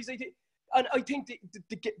day, guys. I think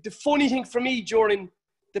the funny thing for me during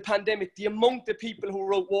the pandemic, the amount of people who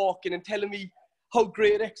were out walking and telling me how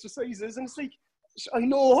great exercise is. And it's like, I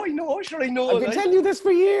know. I've been telling you this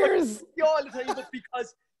for years. Yeah, all the time, but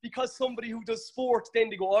because somebody who does sport, then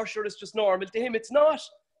they go, oh, sure, it's just normal. To him, it's not.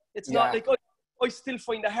 It's not. Like, I still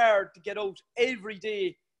find it hard to get out every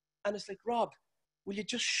day. And it's like, Rob, will you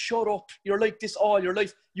just shut up? You're like this all your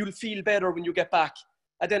life. You'll feel better when you get back.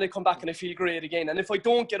 And then I come back and I feel great again. And if I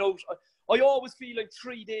don't get out, I always feel like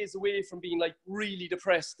 3 days away from being like really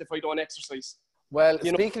depressed if I don't exercise. Well,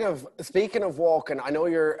 speaking of walking, I know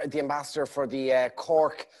you're the ambassador for the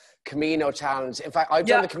Cork Camino Challenge. In fact, I've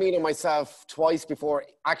done the Camino myself twice before,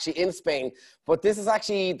 actually in Spain. But this is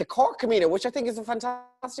actually the Cork Camino, which I think is a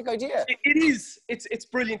fantastic idea. It is. It's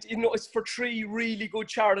brilliant. You know, it's for 3 really good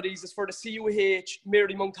charities. It's for the CUH,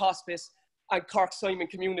 Marymount Hospice, and Cork Simon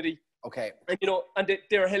Community. Okay. And, you know, and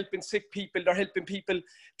they're helping sick people. They're helping people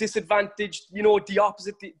disadvantaged. You know, the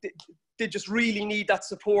opposite. They just really need that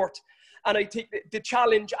support. And I think the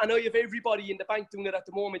challenge, and I have everybody in the bank doing it at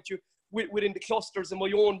the moment, within the clusters in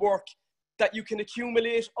my own work, that you can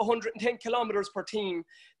accumulate 110 kilometres per team.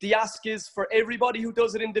 The ask is for everybody who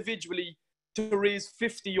does it individually to raise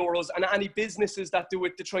 50 euros, and any businesses that do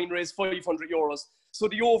it to try and raise 500 euros. So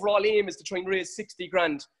the overall aim is to try and raise 60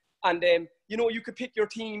 grand. And, you know, you could pick your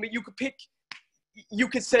team, you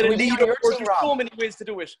could set a leader, or there's so many ways to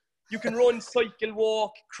do it. You can run, cycle,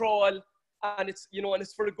 walk, crawl, and it's, you know, and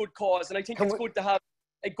it's for a good cause. And I think it's good to have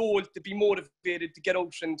a goal, to be motivated to get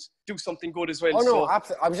out and do something good as well. Oh, no,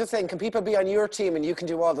 absolutely. I was just saying, can people be on your team and you can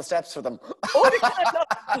do all the steps for them? Oh, they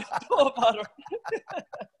can. Don't bother.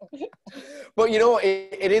 But, you know,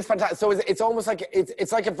 it is fantastic. So it's almost like,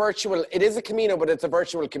 it's like a virtual, it is a Camino, but it's a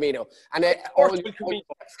virtual Camino. And all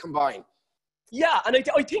steps combined. Yeah, and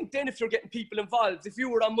I think then if you're getting people involved, if you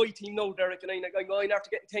were on my team now, Derek, and I'm going after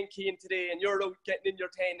getting 10k in today, and you're out getting in your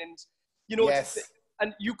 10, and, you know,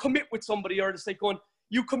 and you commit with somebody, or it's like going,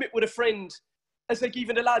 you commit with a friend. It's like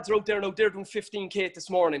even the lads are out there now, they're doing 15k this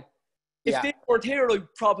morning. If they weren't here, I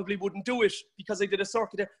probably wouldn't do it because I did a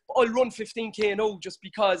circuit there. But I'll run 15k now just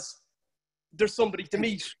because there's somebody to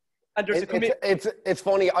meet and there's a commitment. It's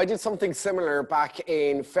funny. I did something similar back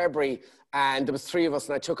in February, and there was 3 of us,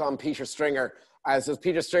 and I took on Peter Stringer. As it was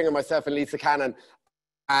Peter Stringer, myself, and Lisa Cannon.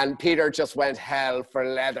 And Peter just went hell for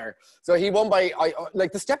leather. So he won by,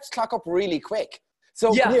 like, the steps clock up really quick.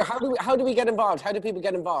 So come here, how do we get involved? How do people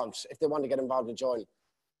get involved if they want to get involved and join?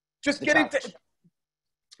 Just get into,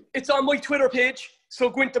 it's on my Twitter page. So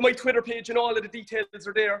go into my Twitter page and all of the details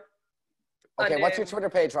are there. Okay, and, what's your Twitter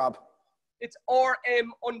page, Rob? It's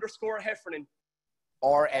RM_Heffernan.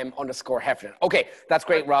 RM_Heffernan. Okay, that's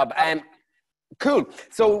great, Rob. Cool.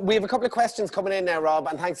 So we have a couple of questions coming in now, Rob,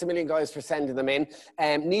 and thanks a million, guys, for sending them in.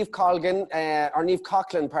 Niamh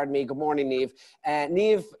Coughlin, pardon me. Good morning, Niamh.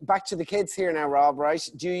 Niamh, back to the kids here now, Rob, right?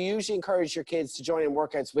 Do you usually encourage your kids to join in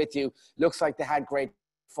workouts with you? Looks like they had great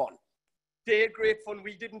fun. They had great fun.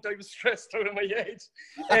 We didn't. I was stressed out of my head.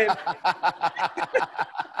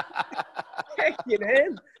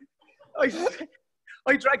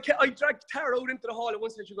 I dragged Tara out into the hall at one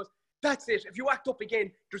stage. She goes, that's it. If you act up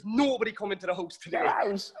again, there's nobody coming to the house today.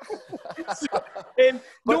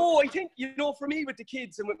 No, I think, you know, for me with the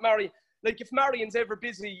kids and with Marion, like if Marion's ever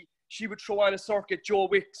busy, she would throw on a circuit, Joe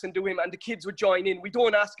Wicks, and do him, and the kids would join in. We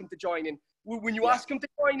don't ask them to join in. When you ask them to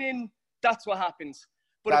join in, that's what happens.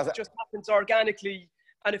 But if it just happens organically,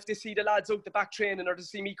 and if they see the lads out the back training or they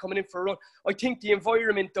see me coming in for a run, I think the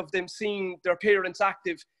environment of them seeing their parents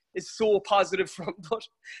active is so positive from, but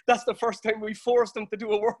that's the first time we forced them to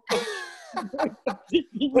do a workout. But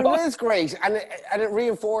it is great, and it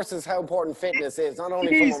reinforces how important fitness is, not only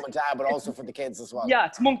for mum and dad, but also for the kids as well. Yeah,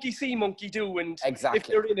 it's monkey see, monkey do, and if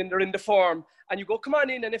they're in and they're in the form, and you go, come on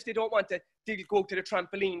in, and if they don't want to, they'll go to the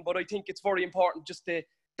trampoline. But I think it's very important, just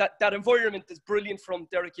that environment is brilliant from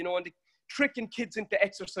Derek, you know, and the tricking kids into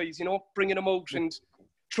exercise, you know, bringing them out and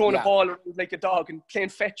throwing a ball around like a dog and playing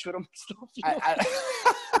fetch with them and stuff. You know?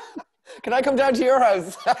 Can I come down to your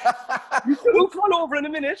house? We'll fall over in a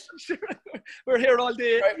minute. We're here all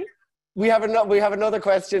day. Right. We have another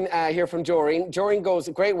question here from Doreen. Doreen goes,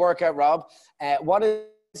 great workout, Rob. What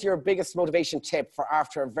is your biggest motivation tip for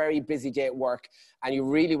after a very busy day at work and you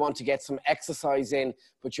really want to get some exercise in,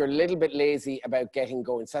 but you're a little bit lazy about getting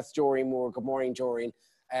going? So that's Doreen Moore. Good morning, Doreen.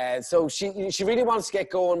 So she really wants to get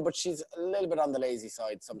going, but she's a little bit on the lazy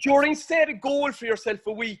side sometimes. During, set a goal for yourself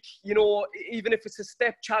a week, you know, even if it's a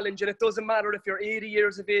step challenge, and it doesn't matter if you're 80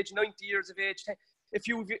 years of age, 90 years of age. If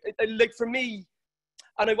you, like for me,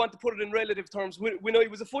 and I want to put it in relative terms, when I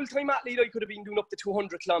was a full-time athlete, I could have been doing up to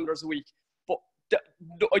 200 kilometers a week, but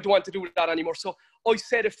I don't want to do that anymore. So I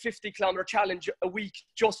set a 50-kilometer challenge a week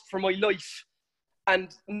just for my life.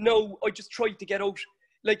 And now I just try to get out.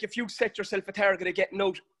 Like if you set yourself a target of getting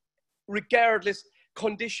out, regardless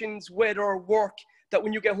conditions, weather, work, that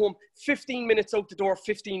when you get home, 15 minutes out the door,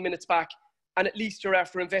 15 minutes back, and at least you're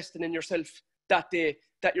after investing in yourself that day,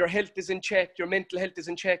 that your health is in check, your mental health is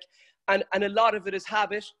in check. And a lot of it is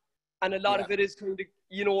habit, and a lot of it is kind of,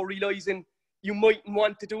 you know, realizing you mightn't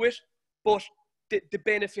want to do it, but the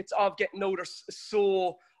benefits of getting out are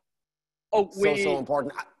so outweigh. So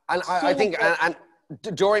important. And I think, and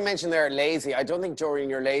Dory mentioned there lazy. I don't think, Dory,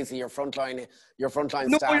 you're lazy. Your frontline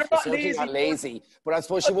No, staff you're is not certainly lazy. not lazy. But I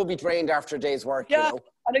suppose she will be drained after a day's work, Yeah, you know.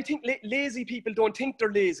 and I think lazy people don't think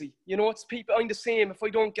they're lazy. You know, it's people, I'm the same. If I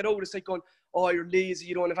don't get out, it's like going, oh, you're lazy,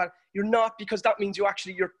 you don't have had. You're not, because that means you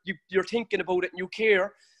actually, you're thinking about it and you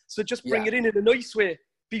care. So just bring it in a nice way.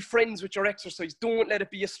 Be friends with your exercise. Don't let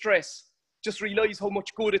it be a stress. Just realize how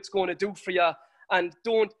much good it's going to do for you. And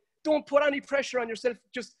don't put any pressure on yourself.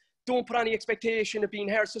 Just don't put any expectation of being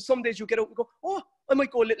hard. So some days you get out and go, oh, I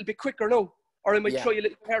might go a little bit quicker now. Or I might try a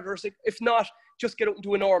little harder. It's like, if not, just get out and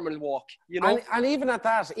do a normal walk, you know? And even at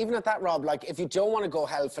that, Rob, like if you don't want to go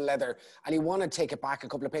hell for leather and you want to take it back a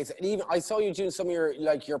couple of paces, and even I saw you doing some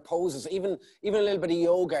of your poses, even a little bit of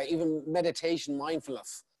yoga, even meditation,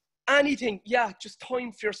 mindfulness. Anything, just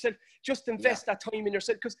time for yourself. Just invest that time in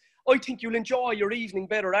yourself, because I think you'll enjoy your evening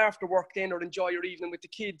better after work then, or enjoy your evening with the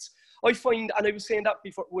kids. I find, and I was saying that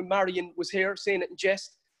before when Marion was here, saying it in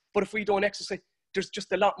jest, but if we don't exercise, there's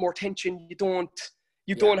just a lot more tension. You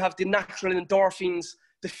don't have the natural endorphins,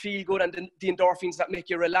 the feel good, and the endorphins that make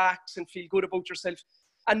you relax and feel good about yourself.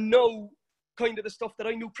 And now, kind of the stuff that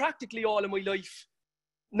I knew practically all of my life,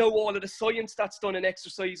 know all of the science that's done in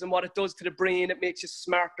exercise and what it does to the brain. It makes you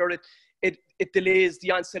smarter. It delays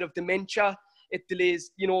the onset of dementia. It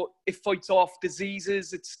delays, you know, it fights off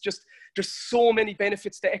diseases. It's just, there's so many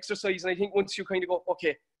benefits to exercise. And I think once you kind of go,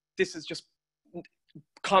 okay, this is just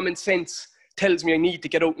common sense, tells me I need to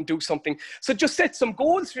get out and do something. So just set some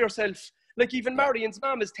goals for yourself. Like even Marion's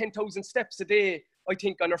mom is 10,000 steps a day, I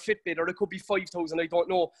think, on her Fitbit, or it could be 5,000, I don't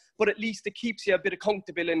know. But at least it keeps you a bit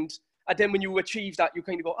accountable. And then when you achieve that, you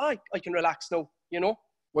kind of go, I can relax now, you know?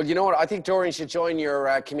 Well, you know what? I think Doreen should join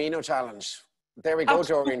your Camino challenge. There we go,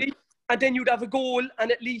 Absolutely. Doreen. And then you'd have a goal,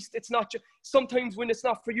 and at least it's not just, sometimes when it's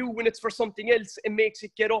not for you, when it's for something else, it makes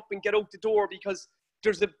it get up and get out the door, because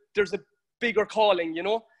there's a bigger calling, you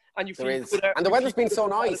know? And you feel good. And the weather's been so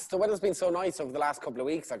nice. The weather's been so nice over the last couple of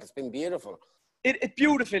weeks. Like, it's been beautiful. It's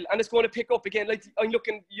beautiful, and it's going to pick up again. Like, I'm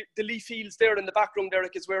looking, the Lee Fields there in the background,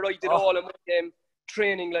 Derek, is where I did all of my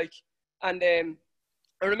training, like. And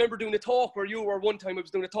I remember doing a talk where you were one time. I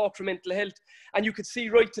was doing a talk for mental health, and you could see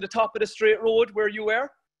right to the top of the straight road where you were.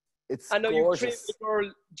 It's and now gorgeous. You trained with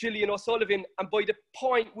girl Gillian O'Sullivan, and by the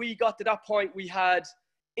point we got to that point, we had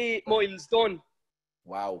 8 miles done.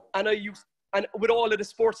 Wow. And and with all of the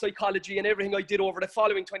sports psychology and everything I did over the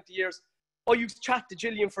following 20 years, I used to chat to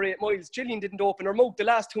Gillian for 8 miles. Gillian didn't open her mouth the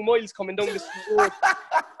last 2 miles coming down this road.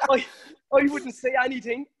 I wouldn't say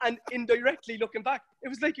anything, and indirectly looking back, it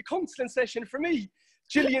was like a counselling session for me.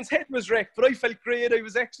 Gillian's head was wrecked, but I felt great. I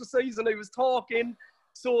was exercising, I was talking.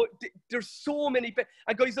 So there's so many,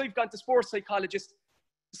 and guys, I've gone to sports psychologists.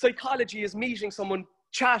 Psychology is meeting someone,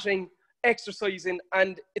 chatting, exercising,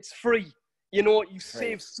 and it's free. You know, you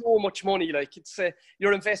save so much money. Like, it's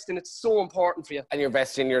you're investing. It's so important for you. And you're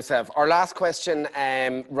investing in yourself. Our last question,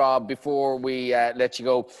 Rob, before we let you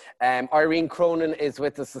go. Irene Cronin is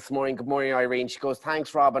with us this morning. Good morning, Irene. She goes,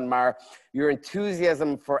 thanks, Rob and Mar. Your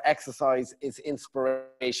enthusiasm for exercise is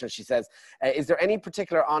inspirational, she says. Is there any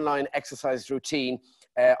particular online exercise routine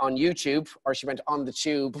on YouTube, or she went on the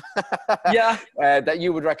tube, that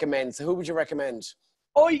you would recommend? So who would you recommend?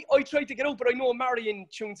 I try to get out, but I know Marion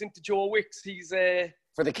tunes into Joe Wicks. He's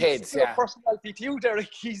for the kids, he's a personality to you, Derek.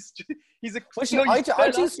 He's a. Well,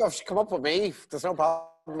 I do stuff. Come up with me. There's no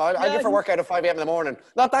problem. I go for a workout at 5 a.m. in the morning.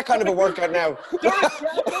 Not that kind of a workout now. Derek,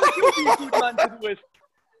 don't you be a good man to do it.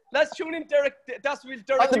 Let's tune in, Derek. That's what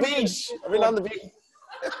Derek. On the beach. I mean, on the beach.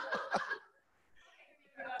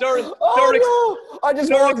 Derek. Derek. No. I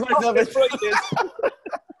just warmed myself.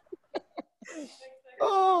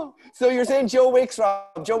 Oh, so you're saying Joe Wicks,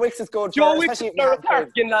 Rob? Joe Wicks is good. Joe Wicks is our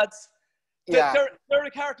parking, lads.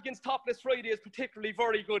 Derek Hartigan's Topless Friday is particularly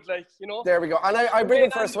very good, like, you know. There we go. And I bring him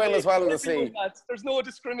for a swim as well in the sea. There's no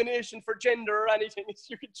discrimination for gender or anything.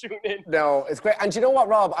 You can tune in. No, it's great. And do you know what,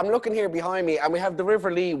 Rob? I'm looking here behind me, and we have the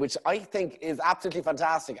River Lee, which I think is absolutely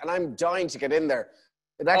fantastic. And I'm dying to get in there.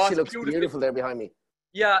 It actually looks beautiful there behind me.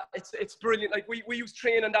 Yeah, it's brilliant. Like, we used to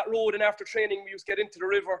train on that road, and after training, we used to get into the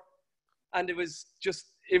river. And it was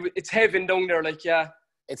just, it's heaven down there, like, yeah.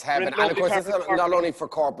 It's heaven. And of course, this is not only for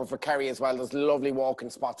Cork, but for Kerry as well. There's lovely walking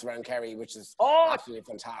spots around Kerry, which is absolutely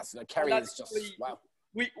fantastic. Like, Kerry is just, wow.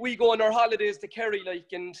 We go on our holidays to Kerry, like,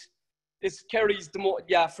 and Kerry's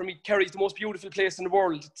for me, Kerry's the most beautiful place in the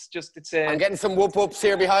world. I'm getting some whoop-whoops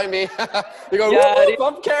here behind me. You go, whoop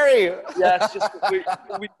up, Kerry. Yeah, it's just,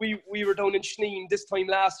 we were down in Shneen this time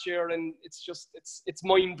last year, and it's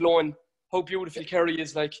mind-blowing how beautiful Kerry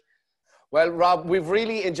is, like. Well, Rob, we've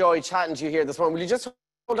really enjoyed chatting to you here this morning. Will you just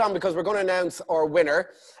hold on, because we're going to announce our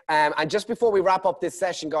winner. And just before we wrap up this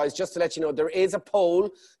session, guys, just to let you know, there is a poll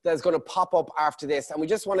that's going to pop up after this. And we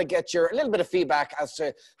just want to get a little bit of feedback as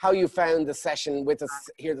to how you found the session with us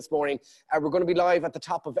here this morning. We're going to be live at the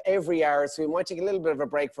top of every hour, so we might take a little bit of a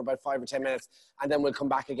break for about 5 or 10 minutes, and then we'll come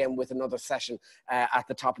back again with another session at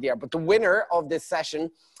the top of the hour. But the winner of this session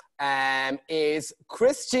is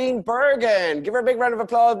Christine Bergen. Give her a big round of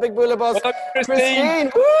applause, big bullabus.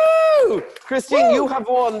 Christine, woo! Christine, you have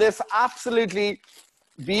won this absolutely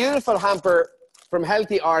beautiful hamper from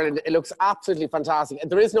Healthy Ireland. It looks absolutely fantastic.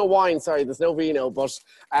 There is no wine, sorry, there's no vino, but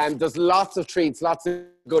there's lots of treats, lots of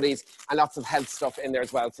goodies, and lots of health stuff in there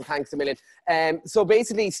as well. So thanks a million. So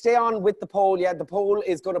basically, stay on with the poll. Yeah, the poll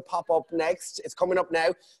is going to pop up next. It's coming up now.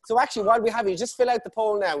 So actually, while we have you, just fill out the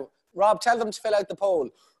poll now. Rob, tell them to fill out the poll.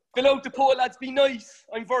 Fill out the poll, lads. Be nice.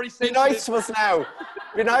 I'm very sensitive. Be nice to us now.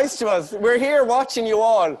 Be nice to us. We're here watching you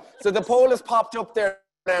all. So the poll has popped up there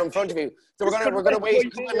now in front of you. So we're gonna wait a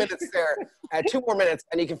couple of minutes there, 2 more minutes,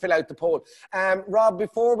 and you can fill out the poll. Rob,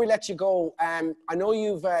 before we let you go, I know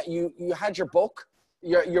you had your book.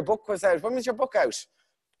 Your book was out. When was your book out?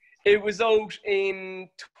 It was out in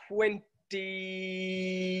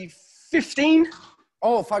 2015.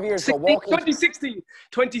 Oh, 5 years ago. 2016.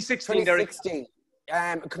 2016.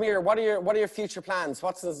 Come here. What are your future plans?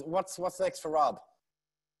 What's next for Rob?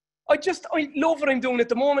 I love what I'm doing at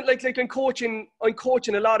the moment. Like I'm coaching a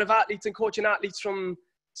lot of athletes. I'm coaching athletes from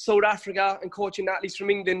South Africa and coaching athletes from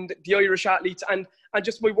England, the Irish athletes, and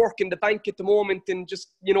just my work in the bank at the moment, and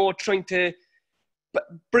just, you know, trying to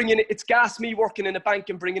bring in, it's gas me working in a bank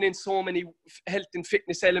and bringing in so many health and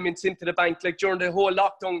fitness elements into the bank. Like during the whole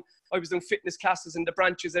lockdown, I was doing fitness classes in the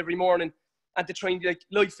branches every morning, and to try and, like,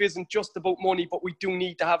 life isn't just about money, but we do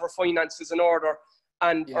need to have our finances in order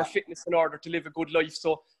and our fitness in order to live a good life.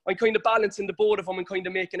 So I'm kind of balancing the both of them and kind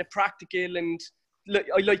of making it practical, and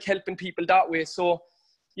I like helping people that way. So,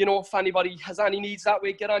 you know, if anybody has any needs that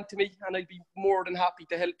way, get on to me and I'd be more than happy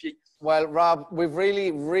to help you. Well, Rob, we've really,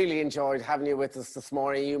 really enjoyed having you with us this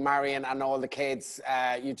morning, you, Marion, and all the kids.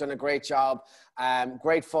 You've done a great job.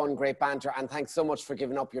 Great fun, great banter, and thanks so much for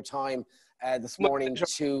giving up your time this morning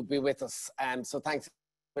to be with us. So thanks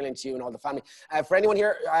to you and all the family. For anyone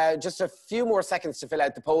here, just a few more seconds to fill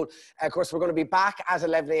out the poll. Of course, we're going to be back at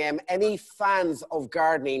 11 a.m. Any fans of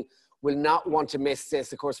gardening will not want to miss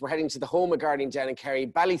this. Of course, we're heading to the home of gardening down in Kerry,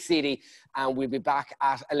 Ballyseedy, and we'll be back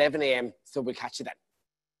at 11 a.m. So we'll catch you then.